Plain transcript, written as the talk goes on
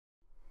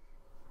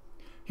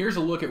Here's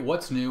a look at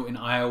what's new in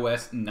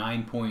iOS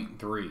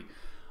 9.3.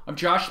 I'm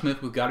Josh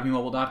Smith with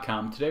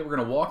GottaBeMobile.com. Today we're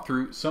going to walk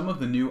through some of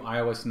the new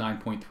iOS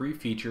 9.3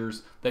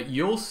 features that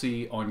you'll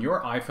see on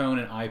your iPhone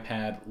and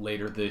iPad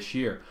later this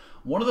year.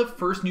 One of the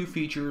first new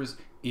features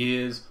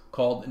is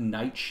called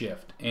Night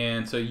Shift,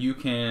 and so you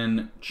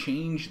can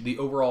change the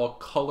overall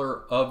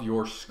color of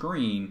your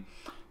screen.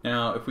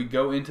 Now if we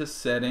go into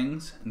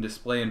settings and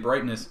display and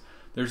brightness,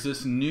 there's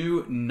this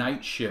new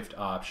Night Shift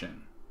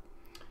option.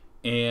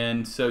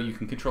 And so you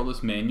can control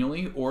this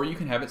manually, or you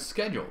can have it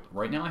scheduled.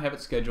 Right now I have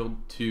it scheduled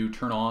to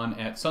turn on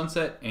at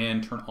sunset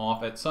and turn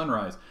off at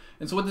sunrise.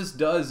 And so what this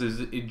does is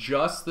it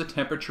adjusts the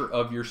temperature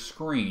of your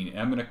screen.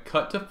 And I'm going to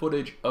cut to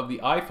footage of the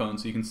iPhone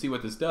so you can see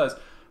what this does.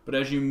 But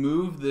as you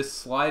move this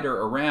slider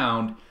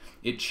around,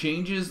 it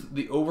changes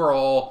the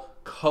overall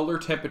color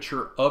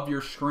temperature of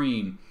your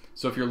screen.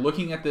 So if you're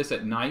looking at this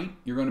at night,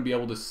 you're going to be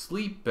able to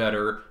sleep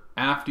better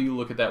after you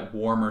look at that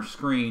warmer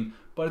screen,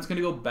 but it's going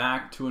to go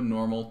back to a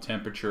normal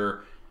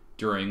temperature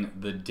during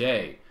the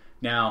day.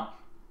 Now,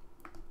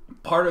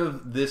 part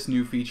of this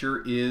new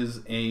feature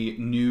is a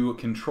new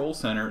control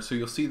center. So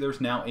you'll see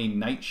there's now a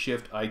night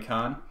shift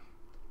icon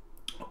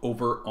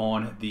over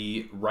on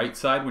the right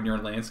side when you're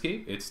in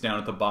landscape. It's down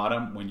at the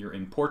bottom when you're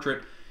in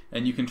portrait,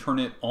 and you can turn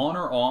it on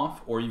or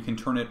off, or you can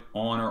turn it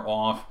on or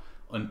off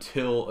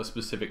until a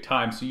specific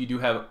time. So you do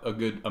have a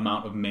good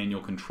amount of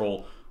manual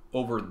control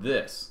over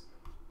this.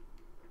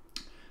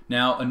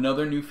 Now,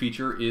 another new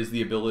feature is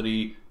the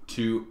ability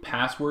to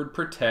password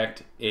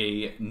protect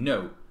a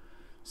note.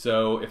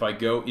 So if I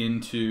go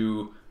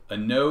into a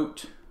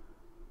note,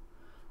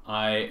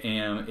 I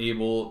am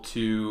able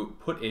to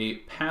put a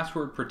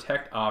password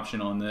protect option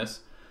on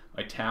this.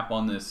 I tap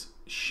on this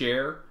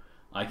share,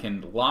 I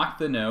can lock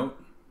the note,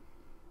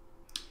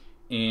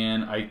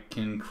 and I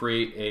can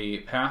create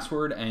a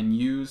password and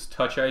use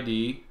Touch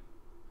ID.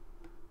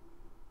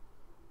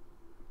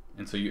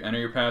 And so you enter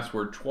your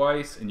password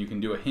twice, and you can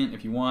do a hint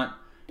if you want,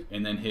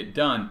 and then hit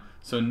done.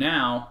 So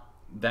now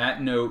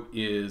that note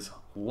is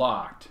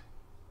locked.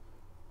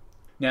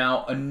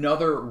 Now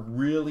another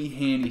really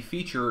handy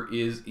feature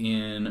is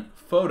in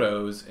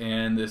photos,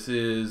 and this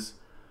is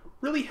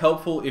really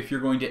helpful if you're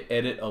going to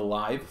edit a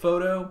live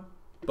photo,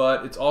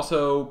 but it's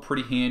also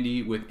pretty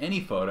handy with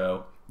any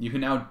photo. You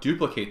can now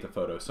duplicate the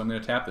photo. So I'm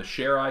going to tap the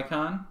share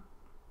icon.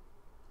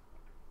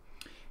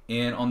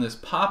 And on this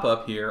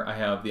pop-up here, I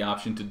have the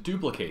option to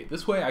duplicate.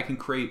 This way I can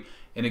create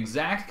an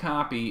exact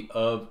copy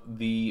of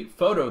the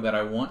photo that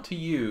I want to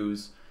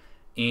use,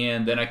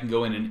 and then I can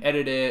go in and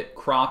edit it,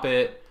 crop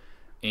it,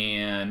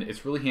 and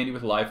it's really handy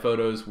with live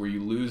photos where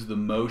you lose the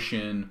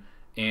motion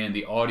and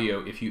the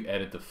audio if you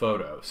edit the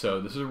photo. So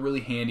this is a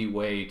really handy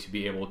way to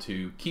be able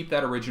to keep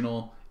that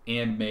original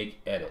and make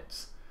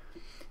edits.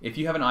 If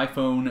you have an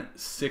iPhone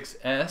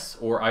 6s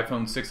or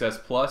iPhone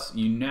 6s Plus,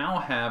 you now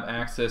have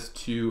access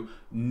to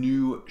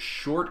new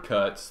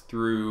shortcuts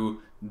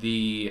through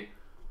the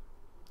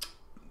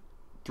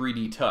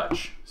 3D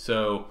Touch.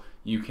 So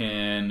you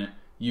can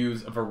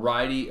use a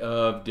variety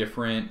of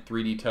different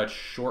 3D Touch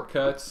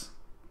shortcuts,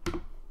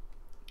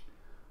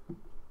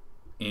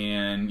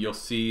 and you'll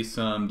see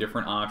some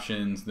different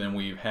options than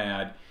we've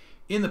had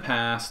in the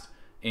past.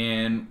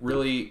 And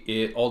really,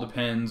 it all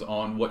depends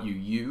on what you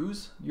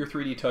use your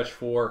 3D Touch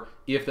for,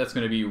 if that's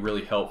going to be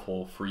really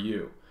helpful for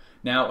you.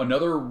 Now,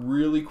 another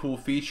really cool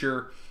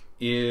feature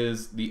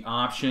is the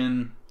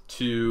option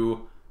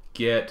to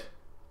get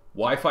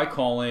Wi-Fi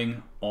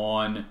calling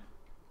on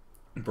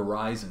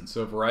Verizon.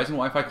 So Verizon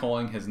Wi-Fi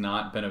calling has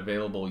not been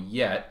available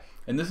yet,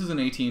 and this is an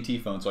AT&T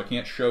phone, so I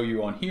can't show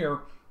you on here,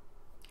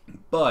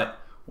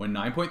 but when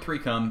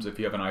 9.3 comes, if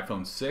you have an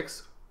iPhone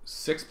 6,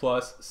 6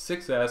 Plus,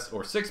 6S,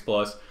 or 6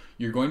 Plus,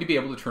 you're going to be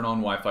able to turn on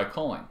Wi-Fi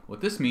calling.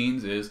 What this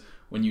means is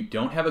when you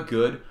don't have a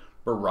good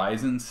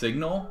Verizon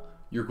signal,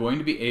 you're going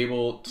to be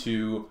able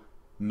to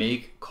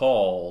make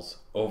calls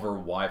over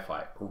Wi-Fi.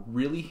 A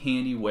really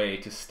handy way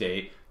to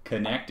stay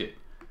connected.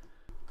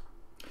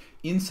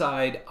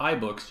 Inside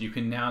iBooks, you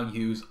can now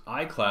use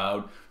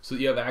iCloud so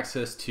that you have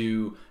access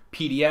to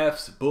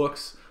PDFs,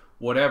 books,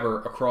 whatever,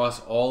 across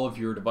all of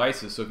your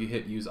devices. So if you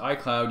hit use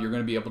iCloud, you're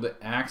going to be able to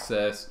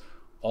access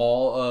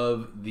all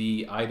of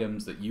the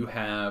items that you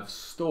have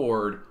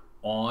stored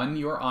on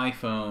your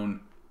iPhone,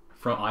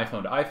 from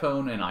iPhone to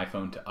iPhone and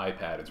iPhone to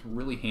iPad. It's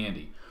really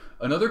handy.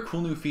 Another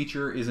cool new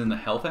feature is in the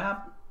Health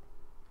app.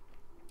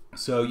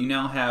 So you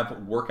now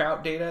have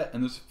workout data,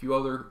 and there's a few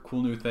other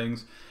cool new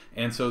things.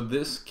 And so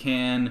this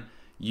can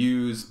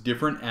use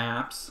different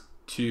apps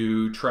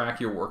to track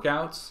your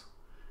workouts.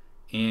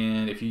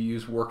 And if you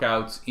use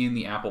workouts in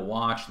the Apple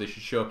Watch, they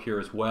should show up here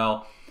as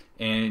well.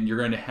 And you're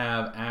going to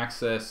have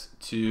access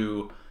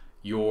to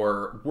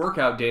your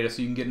workout data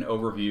so you can get an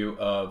overview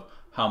of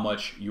how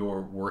much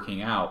you're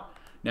working out.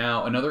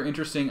 Now, another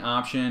interesting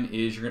option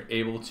is you're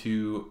able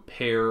to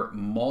pair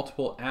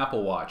multiple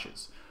Apple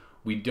Watches.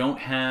 We don't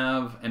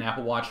have an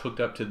Apple Watch hooked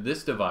up to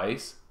this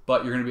device,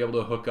 but you're going to be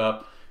able to hook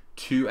up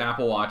two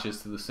Apple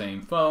Watches to the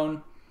same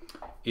phone.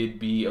 It'd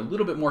be a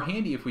little bit more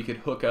handy if we could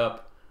hook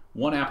up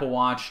one Apple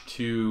Watch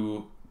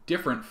to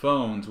different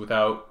phones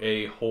without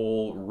a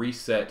whole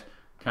reset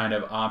kind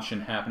of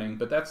option happening,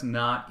 but that's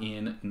not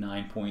in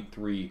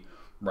 9.3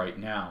 right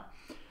now.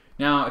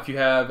 Now, if you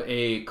have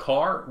a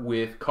car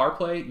with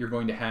CarPlay, you're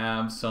going to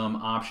have some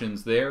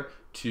options there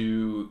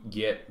to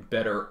get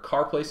better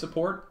CarPlay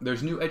support.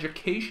 There's new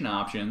education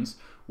options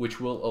which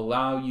will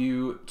allow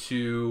you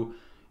to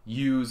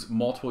use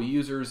multiple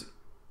users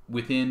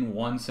within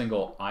one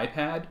single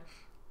iPad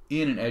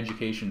in an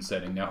education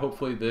setting. Now,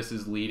 hopefully this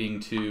is leading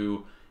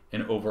to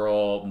an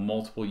overall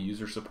multiple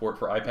user support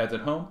for iPads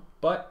at home,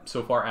 but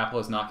so far Apple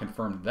has not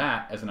confirmed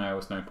that as an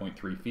iOS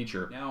 9.3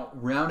 feature. Now,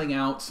 rounding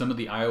out some of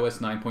the iOS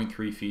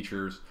 9.3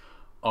 features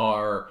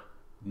are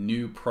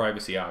new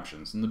privacy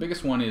options. And the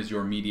biggest one is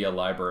your media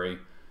library.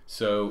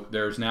 So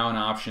there's now an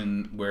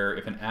option where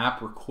if an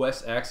app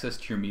requests access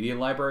to your media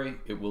library,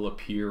 it will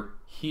appear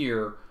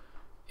here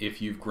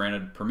if you've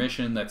granted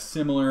permission. That's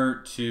similar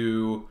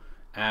to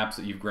apps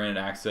that you've granted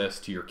access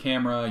to your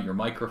camera, your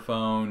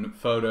microphone,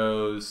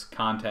 photos,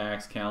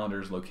 contacts,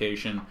 calendars,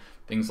 location,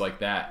 things like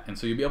that. And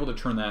so you'll be able to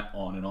turn that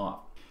on and off.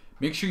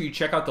 Make sure you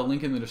check out the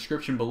link in the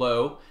description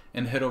below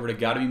and head over to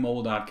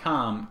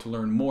GottaBeMobile.com to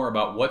learn more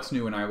about what's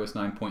new in iOS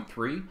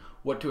 9.3,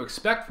 what to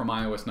expect from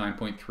iOS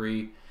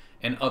 9.3,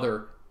 and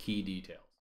other key details.